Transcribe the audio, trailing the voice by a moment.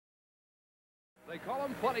They call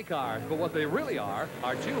them funny cars, but what they really are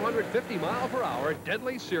 250-mile-per-hour,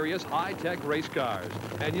 deadly serious, high-tech race cars.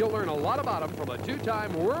 And you'll learn a lot about them from a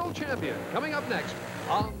two-time world champion coming up next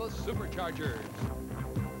on the Superchargers.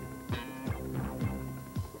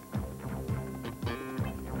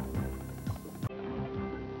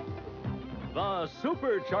 The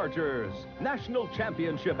Superchargers, national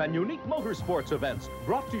championship and unique motorsports events,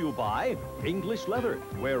 brought to you by English Leather.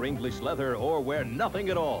 Wear English Leather or wear nothing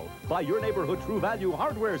at all. By your neighborhood True Value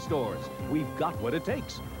hardware stores. We've got what it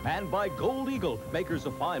takes. And by Gold Eagle, makers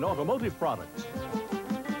of fine automotive products.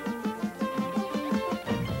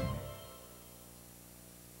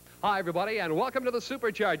 Hi, everybody, and welcome to the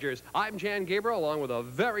Superchargers. I'm Jan Gabriel, along with a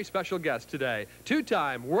very special guest today,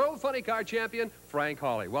 two-time World Funny Car Champion, Frank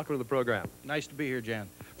Hawley. Welcome to the program. Nice to be here, Jan.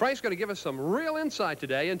 Frank's going to give us some real insight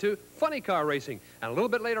today into funny car racing. And a little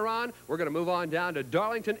bit later on, we're going to move on down to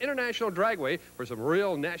Darlington International Dragway for some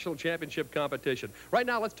real national championship competition. Right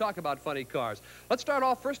now, let's talk about funny cars. Let's start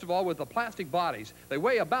off, first of all, with the plastic bodies. They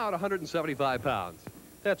weigh about 175 pounds.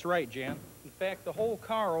 That's right, Jan. In fact, the whole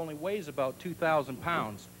car only weighs about 2,000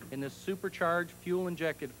 pounds. And this supercharged,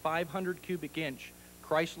 fuel-injected 500 cubic inch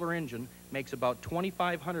Chrysler engine makes about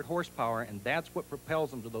 2,500 horsepower, and that's what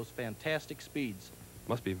propels them to those fantastic speeds.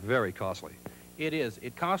 Must be very costly. It is.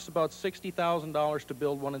 It costs about $60,000 to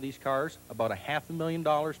build one of these cars, about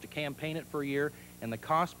 $500,000 to campaign it for a year, and the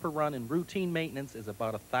cost per run in routine maintenance is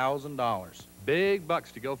about $1,000. Big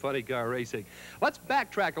bucks to go funny car racing. Let's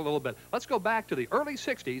backtrack a little bit. Let's go back to the early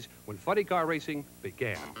 60s when funny car racing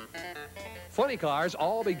began. Funny cars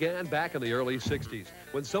all began back in the early 60s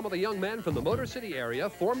when some of the young men from the Motor City area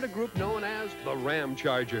formed a group known as the Ram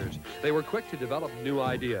Chargers. They were quick to develop new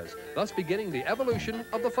ideas, thus beginning the evolution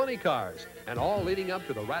of the funny cars, and all leading up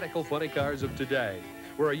to the radical funny cars of today,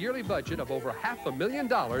 where a yearly budget of over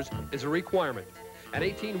 $500,000 is a requirement. An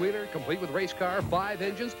 18-wheeler, complete with race car, 5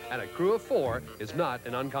 engines, and a crew of 4 is not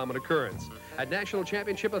an uncommon occurrence. At national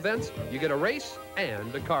championship events, you get a race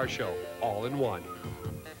and a car show, all in one.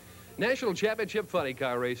 National Championship Funny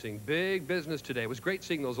Car Racing, big business today. It was great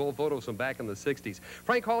seeing those old photos from back in the 60s.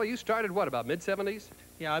 Frank Hawley, you started, what, about mid-70s?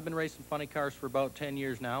 Yeah, I've been racing funny cars for about 10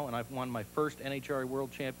 years now, and I've won my first IHRA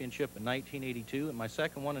World Championship in 1982 and my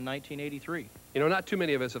second one in 1983. You know, not too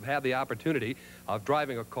many of us have had the opportunity of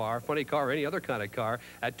driving a car, funny car, or any other kind of car,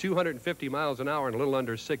 at 250 miles an hour in a little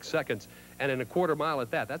under 6 seconds, and in a quarter mile at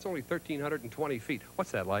that. That's only 1,320 feet.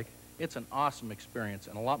 What's that like? It's an awesome experience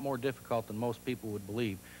and a lot more difficult than most people would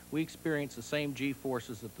believe. We experience the same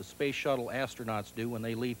G-forces that the space shuttle astronauts do when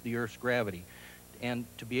they leave the Earth's gravity. And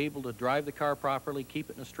to be able to drive the car properly, keep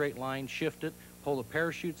it in a straight line, shift it, pull the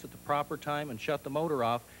parachutes at the proper time, and shut the motor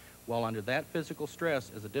off while under that physical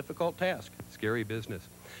stress is a difficult task. Scary business.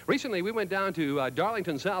 Recently, we went down to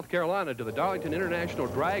Darlington, South Carolina, to the Darlington International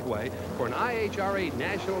Dragway for an IHRA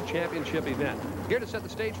National Championship event. Here to set the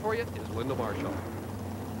stage for you is Linda Marshall.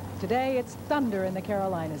 Today, it's thunder in the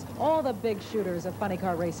Carolinas. All the big shooters of funny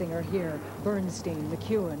car racing are here. Bernstein,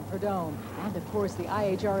 McEwen, Perdome, and of course the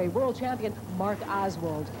IHRA World Champion, Mark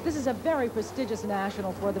Oswald. This is a very prestigious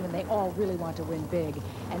national for them, and they all really want to win big.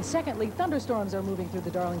 And secondly, thunderstorms are moving through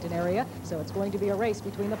the Darlington area, so it's going to be a race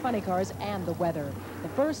between the funny cars and the weather. The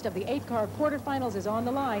first of the 8-car quarterfinals is on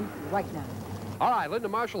the line right now. All right, Linda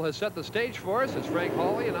Marshall has set the stage for us as Frank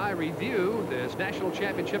Hawley and I review this national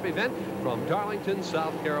championship event from Darlington,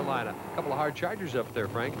 South Carolina. A couple of hard chargers up there,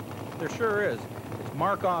 Frank. There sure is. It's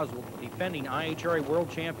Mark Oswald, defending IHRA World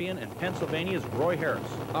Champion, and Pennsylvania's Roy Harris.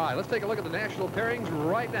 All right, let's take a look at the national pairings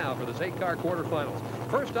right now for this 8-car quarterfinals.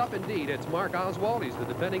 First up, indeed, it's Mark Oswald. He's the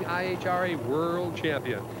defending IHRA World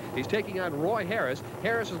Champion. He's taking on Roy Harris.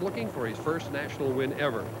 Harris is looking for his first national win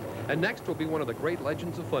ever. And next will be one of the great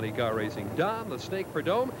legends of funny car racing, Don the Snake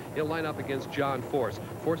Perdome. He'll line up against John Force.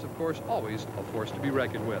 Force, of course, always a force to be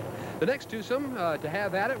reckoned with. The next twosome to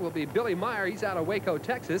have at it will be Billy Meyer. He's out of Waco,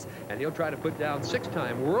 Texas, and he'll try to put down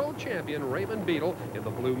 6-time world champion Raymond Beadle in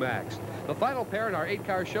the Blue Max. The final pair in our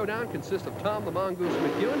 8-car showdown consists of Tom the Mongoose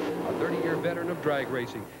McEwen, a 30-year veteran of drag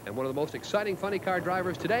racing, and one of the most exciting funny car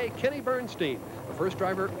drivers today, Kenny Bernstein, the first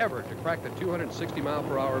driver ever to crack the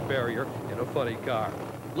 260-mile-per-hour barrier in a funny car.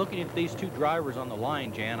 Looking at these two drivers on the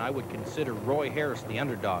line, Jan, I would consider Roy Harris the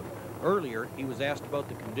underdog. Earlier, he was asked about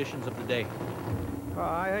the conditions of the day.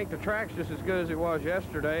 I think the track's just as good as it was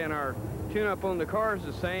yesterday, and our tune-up on the car is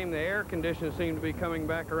the same. The air conditions seem to be coming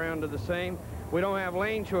back around to the same. We don't have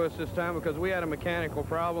lane choice this time because we had a mechanical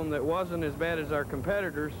problem that wasn't as bad as our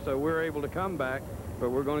competitors, so we're able to come back, but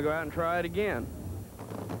we're going to go out and try it again.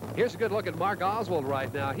 Here's a good look at Mark Oswald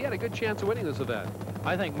right now. He had a good chance of winning this event.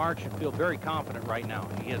 I think Mark should feel very confident right now.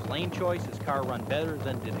 He has lane choice. His car run better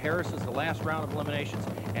than did Harris's the last round of eliminations,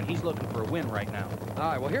 and he's looking for a win right now. All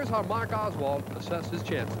right, well, here's how Mark Oswald assessed his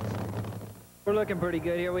chances. We're looking pretty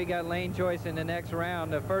good here. We got lane choice in the next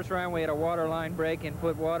round. The first round, we had a water line break and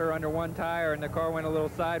put water under one tire, and the car went a little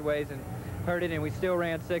sideways and hurt it, and we still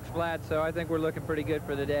ran 6 flat, so I think we're looking pretty good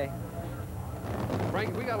for the day.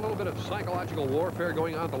 Frank, we got a little bit of psychological warfare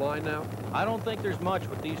going on the line now. I don't think there's much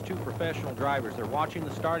with these two professional drivers. They're watching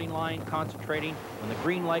the starting line, concentrating. When the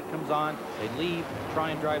green light comes on, they leave,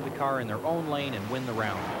 try and drive the car in their own lane and win the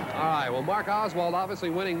round. All right, well, Mark Oswald obviously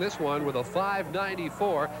winning this one with a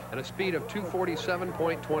 594 and a speed of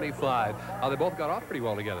 247.25. They both got off pretty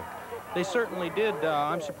well together. They certainly did.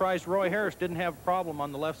 I'm surprised Roy Harris didn't have a problem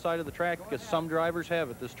on the left side of the track, because some drivers have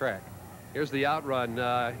at this track. Here's the outrun.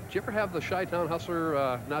 Did you ever have the Chi-Town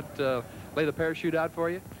Hustler not lay the parachute out for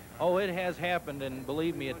you? Oh, it has happened, and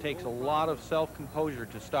believe me, it takes a lot of self-composure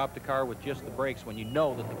to stop the car with just the brakes when you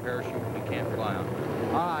know that the parachute you can't rely on.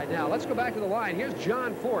 All right, now let's go back to the line. Here's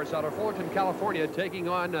John Force out of Fullerton, California, taking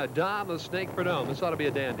on Don the Snake Prudhomme. This ought to be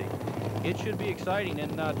a dandy. It should be exciting,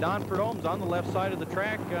 and Don Prudhomme's on the left side of the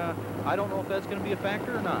track. I don't know if that's going to be a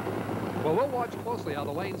factor or not. Well, we'll watch closely how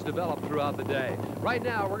the lanes develop throughout the day. Right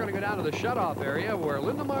now, we're going to go down to the shutoff area where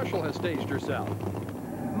Linda Marshall has staged herself.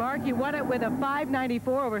 Mark, you won it with a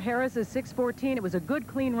 594 over Harris's 614. It was a good,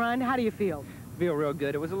 clean run. How do you feel? Feel real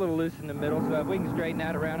good. It was a little loose in the middle, so if we can straighten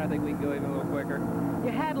that around, I think we can go even a little quicker.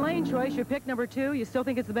 You had lane choice. You picked number 2. You still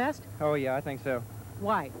think it's the best? Oh, yeah, I think so.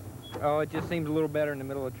 Why? Oh, it just seems a little better in the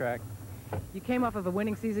middle of the track. You came off of a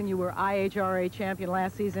winning season. You were IHRA champion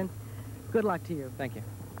last season. Good luck to you. Thank you.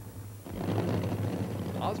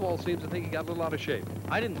 Oswald seems to think he got a little out of shape.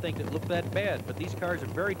 I didn't think it looked that bad, but these cars are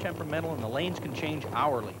very temperamental, and the lanes can change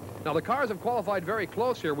hourly. Now, the cars have qualified very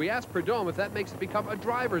close here. We asked Prudhomme if that makes it become a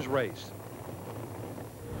driver's race.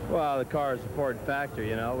 Well, the car is an important factor,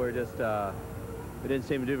 you know. We're just, we didn't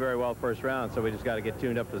seem to do very well first round, so we just got to get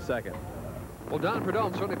tuned up for the second. Well, Don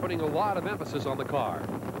Prudhomme certainly putting a lot of emphasis on the car.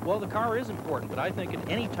 Well, the car is important, but I think in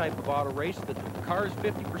any type of auto race, the car is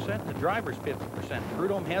 50%, the driver's 50%.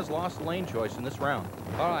 Prudhomme has lost the lane choice in this round.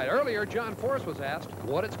 All right, earlier, John Force was asked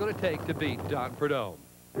what it's going to take to beat Don Prudhomme.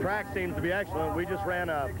 The track seems to be excellent. We just ran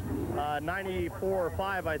a 94 or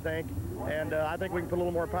 5, I think, and I think we can put a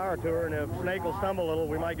little more power to her, and if Snake will stumble a little,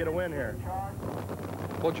 we might get a win here.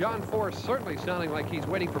 Well, John Force certainly sounding like he's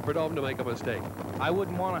waiting for Prudhomme to make a mistake. I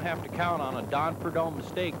wouldn't want to have to count on a Don Prudhomme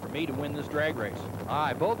mistake for me to win this drag race. All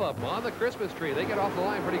right, both of them on the Christmas tree. They get off the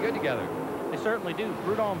line pretty good together. They certainly do.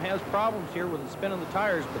 Prudhomme has problems here with the spin of the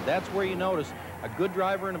tires, but that's where you notice a good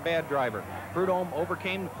driver and a bad driver. Prudhomme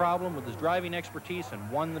overcame the problem with his driving expertise and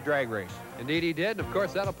won the drag race. Indeed he did, and of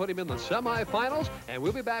course that'll put him in the semifinals, and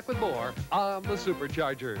we'll be back with more on the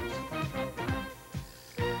Superchargers.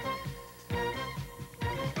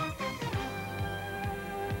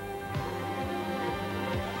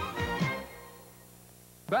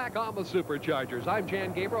 Back on the Superchargers, I'm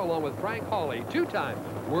Jan Gabriel along with Frank Hawley, two-time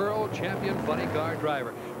world champion funny car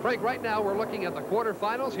driver. Frank, right now we're looking at the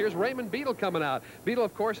quarterfinals. Here's Raymond Beadle coming out. Beadle,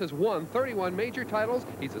 of course, has won 31 major titles.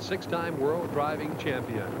 He's a 6-time world driving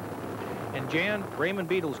champion. And Jan, Raymond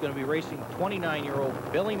Beadle is going to be racing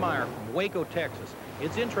 29-year-old Billy Meyer from Waco, Texas.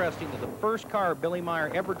 It's interesting that the first car Billy Meyer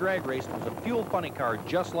ever drag raced was a fuel funny car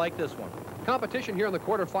just like this one. Competition here in the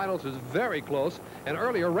quarterfinals is very close, and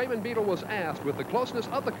earlier Raymond Beadle was asked, with the closeness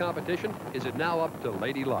of the competition, is it now up to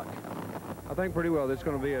Lady Luck? I think pretty well it's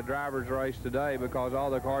going to be a driver's race today because all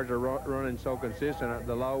the cars are running so consistent.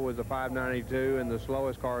 The low was a 592 and the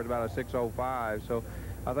slowest car is about a 605. So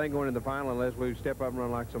I think going to the final, unless we step up and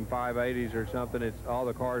run like some 580s or something, all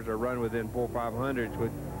the cars are run within 4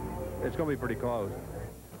 500s. It's going to be pretty close.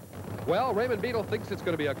 Well, Raymond Beadle thinks it's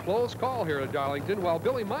going to be a close call here at Darlington, while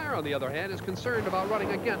Billy Meyer, on the other hand, is concerned about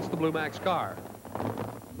running against the Blue Max car.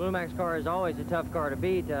 Blue Max car is always a tough car to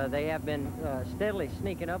beat. They have been steadily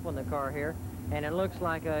sneaking up on the car here, and it looks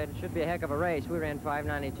like it should be a heck of a race. We ran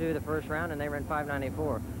 592 the first round, and they ran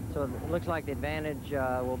 594. So it looks like the advantage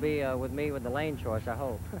will be with me with the lane choice, I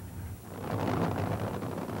hope.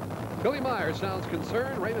 Billy Meyer sounds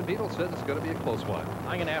concerned. Raymond Beadle says it's going to be a close one.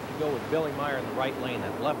 I'm going to have to go with Billy Meyer in the right lane.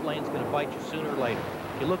 That left lane's going to bite you sooner or later.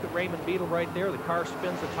 You look at Raymond Beadle right there. The car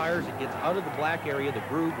spins the tires. It gets out of the black area, the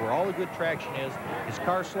groove where all the good traction is. His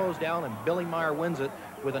car slows down, and Billy Meyer wins it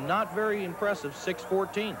with a not very impressive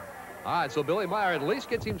 614. All right, so Billy Meyer at least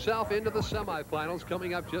gets himself into the semifinals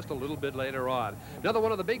coming up just a little bit later on. Another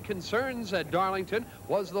one of the big concerns at Darlington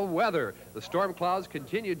was the weather. The storm clouds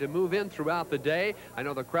continued to move in throughout the day. I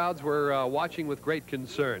know the crowds were watching with great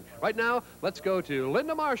concern. Right now, let's go to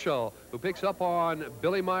Linda Marshall, who picks up on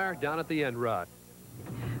Billy Meyer down at the end run.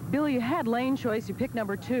 Billy, you had lane choice, you picked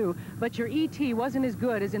number 2, but your ET wasn't as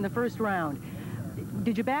good as in the first round.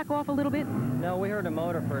 Did you back off a little bit? No, we heard a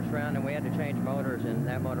motor first round, and we had to change motors, and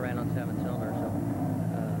that motor ran on 7 cylinders, so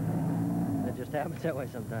it just happens that way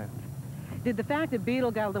sometimes. Did the fact that Beetle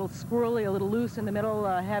got a little squirrely, a little loose in the middle,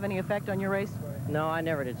 have any effect on your race? No, I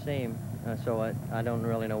never did see him, so I don't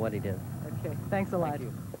really know what he did. Okay, thanks a lot. Thank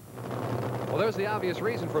you. Well, there's the obvious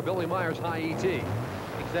reason for Billy Meyer's high ET.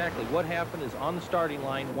 Exactly. What happened is on the starting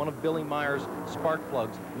line, one of Billy Meyer's spark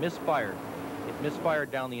plugs misfired. It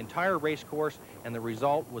misfired down the entire race course, and the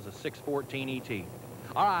result was a 614 ET.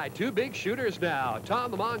 All right, 2 big shooters now,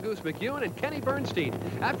 Tom the Mongoose McEwen and Kenny Bernstein.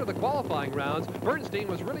 After the qualifying rounds, Bernstein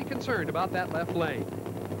was really concerned about that left lane.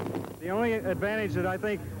 The only advantage that I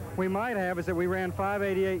think we might have is that we ran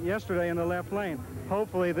 588 yesterday in the left lane.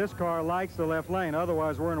 Hopefully this car likes the left lane,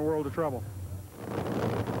 otherwise we're in a world of trouble.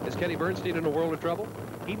 Is Kenny Bernstein in a world of trouble?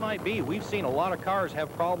 He might be. We've seen a lot of cars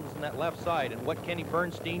have problems in that left side, and what Kenny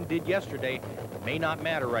Bernstein did yesterday may not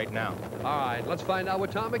matter right now. All right, let's find out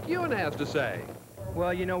what Tom McEwen has to say.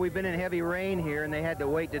 Well, you know, we've been in heavy rain here, and they had to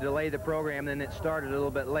wait to delay the program, then it started a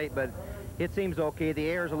little bit late, but it seems okay. The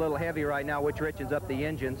air's a little heavy right now, which richens up the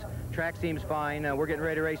engines. Track seems fine. We're getting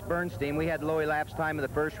ready to race Bernstein. We had low elapsed time in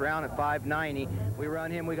the first round at 590. We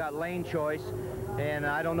run him. We got lane choice, and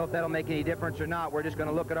I don't know if that'll make any difference or not. We're just going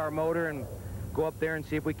to look at our motor and go up there and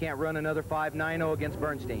see if we can't run another 590 against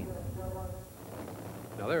Bernstein.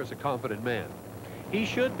 Now, there's a confident man. He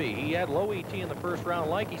should be. He had low ET in the first round,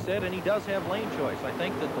 like he said, and he does have lane choice. I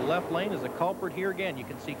think that the left lane is a culprit here again. You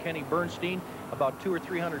can see Kenny Bernstein about 200 or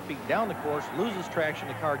 300 feet down the course, loses traction,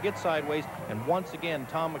 the car gets sideways, and once again,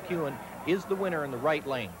 Tom McEwen is the winner in the right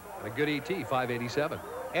lane. And a good ET, 587.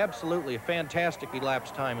 Absolutely, a fantastic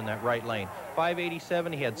elapsed time in that right lane.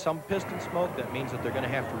 587, he had some piston smoke. That means that they're going to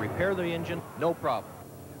have to repair the engine. No problem.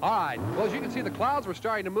 All right, well, as you can see, the clouds were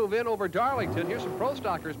starting to move in over Darlington. Here's some pro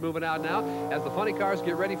stockers moving out now as the funny cars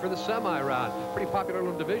get ready for the semi-round. Pretty popular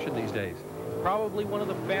little division these days. Probably one of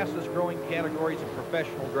the fastest growing categories of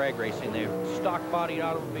professional drag racing. They're stock-bodied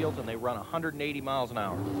automobiles, and they run 180 miles an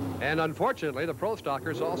hour. And unfortunately, the pro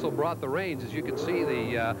stockers also brought the rains. As you can see,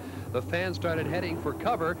 the fans started heading for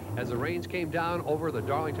cover as the rains came down over the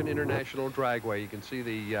Darlington International Dragway. You can see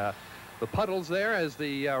the puddles there as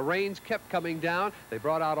the rains kept coming down. They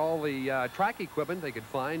brought out all the track equipment they could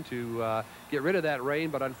find to get rid of that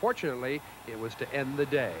rain, but unfortunately, it was to end the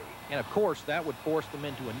day. And of course, that would force them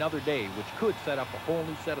into another day, which could set up a whole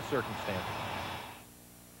new set of circumstances.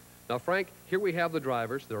 Now, Frank, here we have the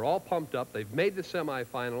drivers. They're all pumped up. They've made the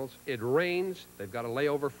semifinals. It rains. They've got to lay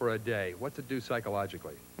over for a day. What's it do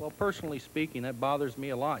psychologically? Well, personally speaking, that bothers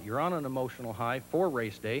me a lot. You're on an emotional high for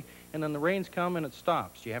race day, and then the rains come and it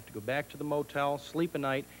stops. You have to go back to the motel, sleep a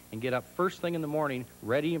night, and get up first thing in the morning,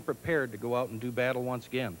 ready and prepared to go out and do battle once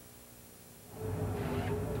again.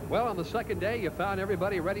 Well, on the second day, you found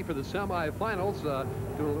everybody ready for the semifinals,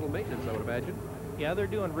 doing a little maintenance, I would imagine. Yeah, they're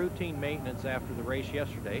doing routine maintenance after the race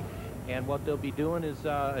yesterday, and what they'll be doing is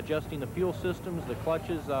adjusting the fuel systems, the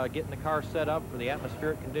clutches, getting the car set up for the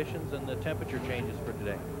atmospheric conditions and the temperature changes for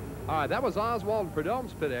today. All right, that was Oswald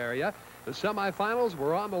Prudhomme's pit area. The semifinals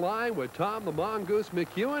were on the line with Tom the Mongoose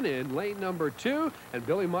McEwen in lane number 2, and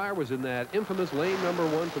Billy Meyer was in that infamous lane number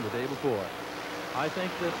 1 from the day before. I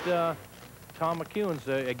think that Tom McEwen's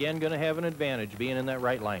again going to have an advantage being in that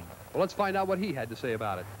right lane. Well, let's find out what he had to say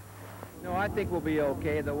about it. No, I think we'll be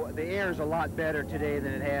okay. The air's a lot better today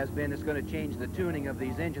than it has been. It's going to change the tuning of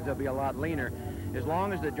these engines. They'll be a lot leaner. As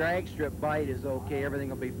long as the drag strip bite is okay, everything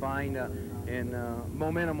will be fine. And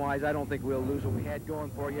momentum-wise, I don't think we'll lose what we had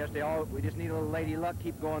going for yesterday. We just need a little lady luck.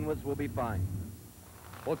 Keep going with us. We'll be fine.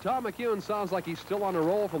 Well, Tom McEwen sounds like he's still on a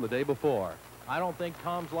roll from the day before. I don't think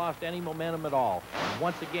Tom's lost any momentum at all. And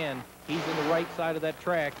once again, he's in the right side of that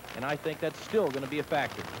track, and I think that's still going to be a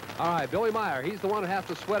factor. All right, Billy Meyer, he's the one who has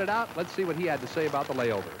to sweat it out. Let's see what he had to say about the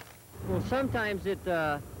layover. Well, sometimes it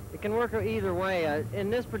can work either way. In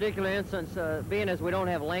this particular instance, being as we don't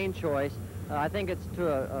have lane choice, I think it's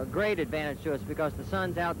to a great advantage to us because the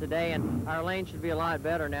sun's out today, and our lane should be a lot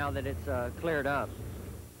better now that it's cleared up.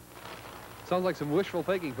 Sounds like some wishful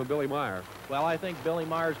thinking from Billy Meyer. Well, I think Billy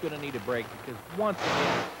Meyer's going to need a break because, once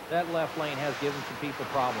again, that left lane has given some people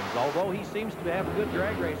problems. Although he seems to have a good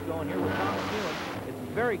drag race going here with Tom McEwen. It's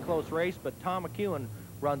a very close race, but Tom McEwen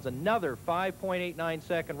runs another 5.89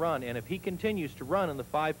 second run, and if he continues to run in the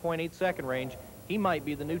 5.8 second range, he might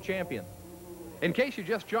be the new champion. In case you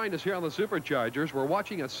just joined us here on the Superchargers, we're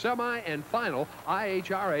watching a semi and final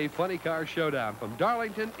IHRA Funny Car Showdown from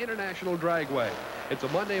Darlington International Dragway. It's a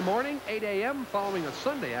Monday morning, 8 a.m., following a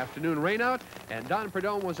Sunday afternoon rainout, and Don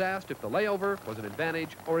Perdome was asked if the layover was an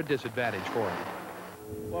advantage or a disadvantage for him.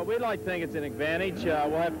 Well, we'd like to think it's an advantage.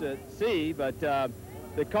 We'll have to see, but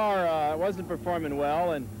the car wasn't performing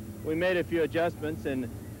well, and we made a few adjustments, and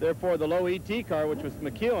therefore the low ET car, which was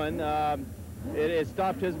McEwen, it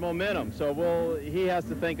stopped his momentum. So he has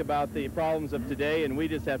to think about the problems of today, and we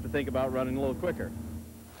just have to think about running a little quicker.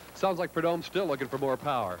 Sounds like Perdome's still looking for more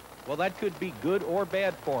power. Well, that could be good or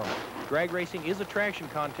bad for him. Drag racing is a traction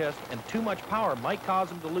contest, and too much power might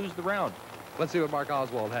cause him to lose the round. Let's see what Mark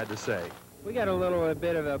Oswald had to say. We got a little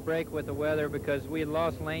bit of a break with the weather because we had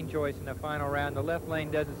lost lane choice in the final round. The left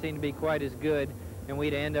lane doesn't seem to be quite as good, and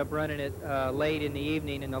we'd end up running it late in the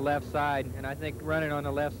evening in the left side. And I think running on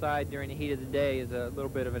the left side during the heat of the day is a little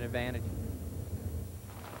bit of an advantage.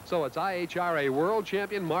 So it's IHRA World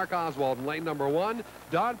Champion Mark Oswald in lane number 1,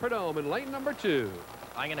 Don Perdome in lane number 2.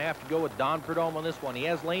 I'm going to have to go with Don Perdome on this one. He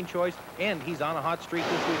has lane choice, and he's on a hot streak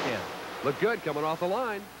this weekend. Look good coming off the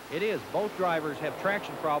line. It is. Both drivers have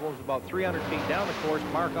traction problems about 300 feet down the course.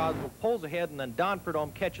 Mark Oswald pulls ahead, and then Don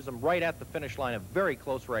Perdome catches him right at the finish line. A very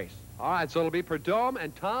close race. All right, so it'll be Perdome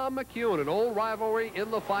and Tom McEwen, an old rivalry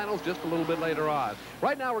in the finals just a little bit later on.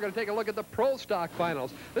 Right now, we're going to take a look at the Pro Stock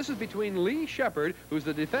finals. This is between Lee Shepard, who's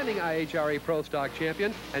the defending IHRA Pro Stock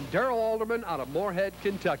champion, and Darrell Alderman out of Moorhead,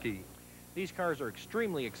 Kentucky. These cars are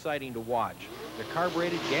extremely exciting to watch. They're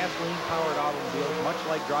carbureted, gasoline-powered automobiles, much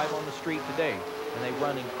like drive on the street today, and they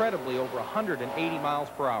run incredibly over 180 miles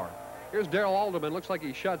per hour. Here's Darrell Alderman. Looks like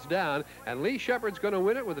he shuts down, and Lee Shepard's going to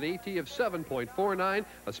win it with an ET of 7.49,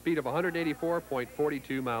 a speed of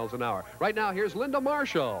 184.42 miles an hour. Right now, here's Linda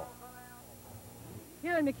Marshall.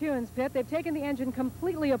 Here in McEwen's pit, they've taken the engine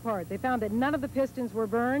completely apart. They found that none of the pistons were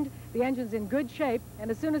burned. The engine's in good shape, and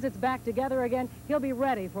as soon as it's back together again, he'll be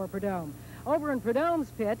ready for Perdome. Over in Perdome's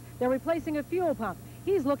pit, they're replacing a fuel pump.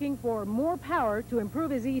 He's looking for more power to improve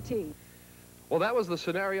his ET. Well, that was the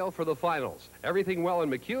scenario for the finals. Everything well in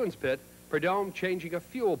McEwen's pit, Perdome changing a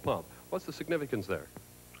fuel pump. What's the significance there?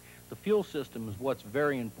 The fuel system is what's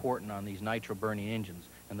very important on these nitro-burning engines,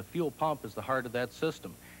 and the fuel pump is the heart of that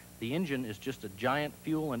system. The engine is just a giant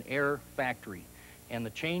fuel and air factory, and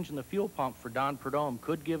the change in the fuel pump for Don Perdome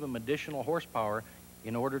could give him additional horsepower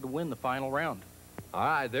in order to win the final round. All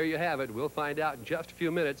right, there you have it. We'll find out in just a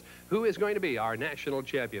few minutes who is going to be our national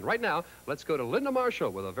champion. Right now, let's go to Linda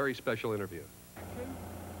Marshall with a very special interview.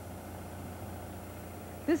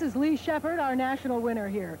 This is Lee Shepard, our national winner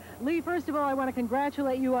here. Lee, first of all, I want to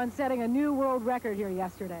congratulate you on setting a new world record here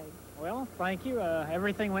yesterday. Well, thank you.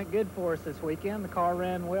 Everything went good for us this weekend. The car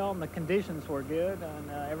ran well and the conditions were good,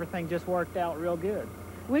 and everything just worked out real good.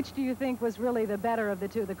 Which do you think was really the better of the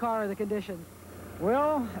two, the car or the conditions?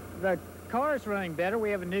 Well, the car is running better. We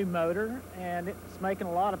have a new motor, and it's making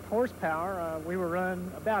a lot of horsepower. We were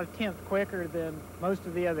running about a tenth quicker than most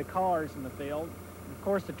of the other cars in the field. Of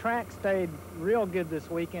course, the track stayed real good this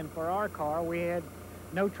weekend for our car. We had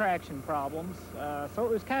no traction problems, so it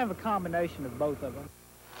was kind of a combination of both of them.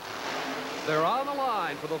 They're on the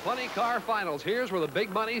line for the Funny Car Finals. Here's where the big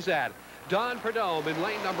money's at. Don Perdome in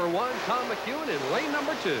lane number 1, Tom McEwen in lane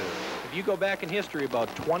number 2. If you go back in history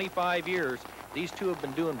about 25 years, these two have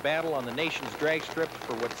been doing battle on the nation's drag strip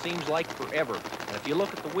for what seems like forever. And if you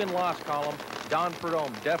look at the win-loss column, Don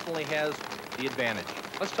Perdome definitely has the advantage.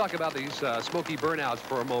 Let's talk about these smoky burnouts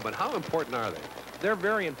for a moment. How important are they? They're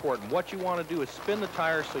very important. What you want to do is spin the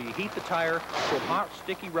tire so you heat the tire, put hot,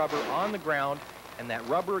 sticky rubber on the ground, and that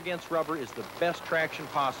rubber against rubber is the best traction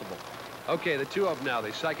possible. Okay, the two of them now,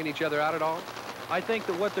 they psyching each other out at all? I think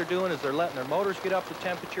that what they're doing is they're letting their motors get up to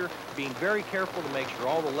temperature, being very careful to make sure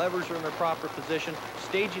all the levers are in their proper position,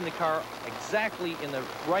 staging the car exactly in the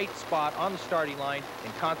right spot on the starting line,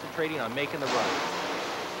 and concentrating on making the run.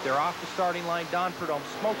 They're off the starting line. Don Perdome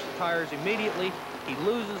smokes the tires immediately. He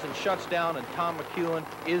loses and shuts down, and Tom McEwen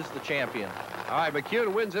is the champion. All right,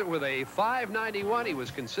 McEwen wins it with a 591. He was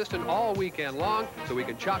consistent all weekend long, so we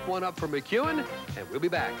can chalk one up for McEwen, and we'll be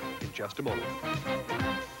back in just a moment.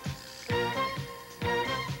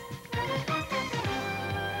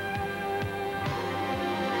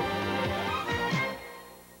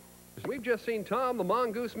 We've just seen Tom the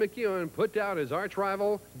Mongoose McEwen put down his arch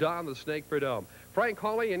rival, Don the Snake Perdome. Frank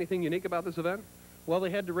Hawley, anything unique about this event? Well,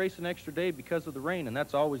 they had to race an extra day because of the rain, and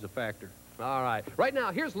that's always a factor. All right. Right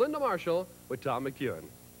now, here's Linda Marshall with Tom McEwen.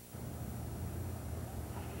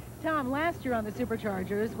 Tom, last year on the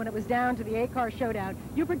Superchargers, when it was down to the 8-car showdown,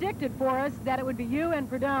 you predicted for us that it would be you and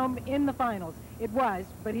Prudhomme in the finals. It was,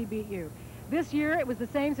 but he beat you. This year, it was the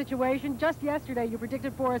same situation. Just yesterday, you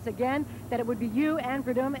predicted for us again that it would be you and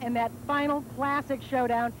Prudhomme in that final classic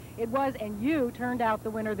showdown. It was, and you turned out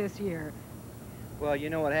the winner this year. Well,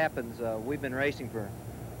 you know what happens. We've been racing for,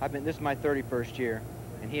 this is my 31st year,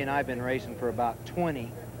 and he and I have been racing for about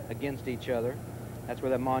 20 against each other. That's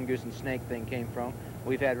where that mongoose and snake thing came from.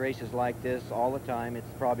 We've had races like this all the time. It's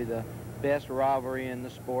probably the best rivalry in the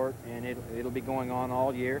sport, and it'll be going on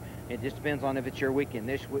all year. It just depends on if it's your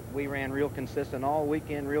weekend. We ran real consistent all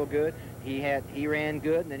weekend, real good. He ran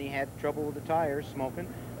good, and then he had trouble with the tires, smoking,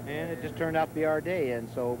 and it just turned out to be our day. And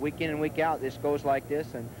so week in and week out, this goes like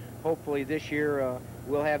this, and hopefully this year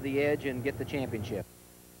we'll have the edge and get the championship.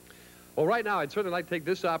 Well, right now, I'd certainly like to take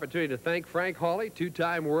this opportunity to thank Frank Hawley,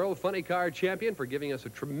 two-time world funny car champion, for giving us a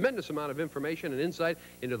tremendous amount of information and insight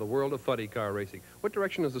into the world of funny car racing. What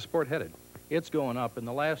direction is the sport headed? It's going up. In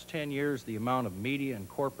the last 10 years, the amount of media and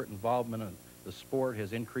corporate involvement in the sport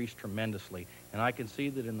has increased tremendously. And I can see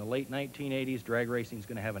that in the late 1980s, drag racing is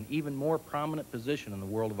going to have an even more prominent position in the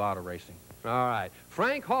world of auto racing. All right.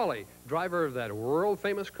 Frank Hawley, driver of that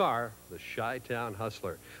world-famous car, the Chi-Town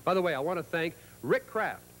Hustler. By the way, I want to thank Rick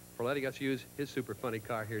Kraft for letting us use his super funny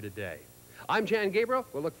car here today. I'm Jan Gabriel.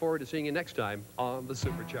 We'll look forward to seeing you next time on the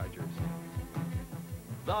Superchargers.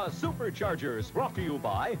 The Superchargers, brought to you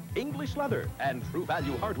by English Leather and True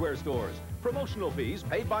Value Hardware Stores. Promotional fees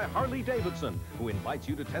paid by Harley-Davidson, who invites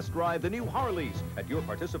you to test drive the new Harleys at your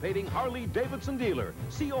participating Harley-Davidson dealer.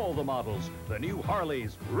 See all the models, the new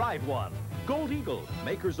Harleys, ride one. Gold Eagle,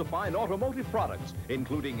 makers of fine automotive products,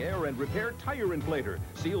 including air and repair tire inflator,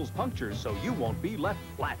 seals punctures so you won't be left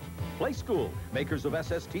flat. Play School, makers of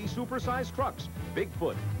SST supersized trucks,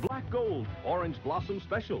 Bigfoot, Black Gold, Orange Blossom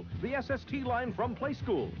Special, the SST line from Play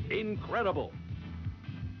School. Incredible.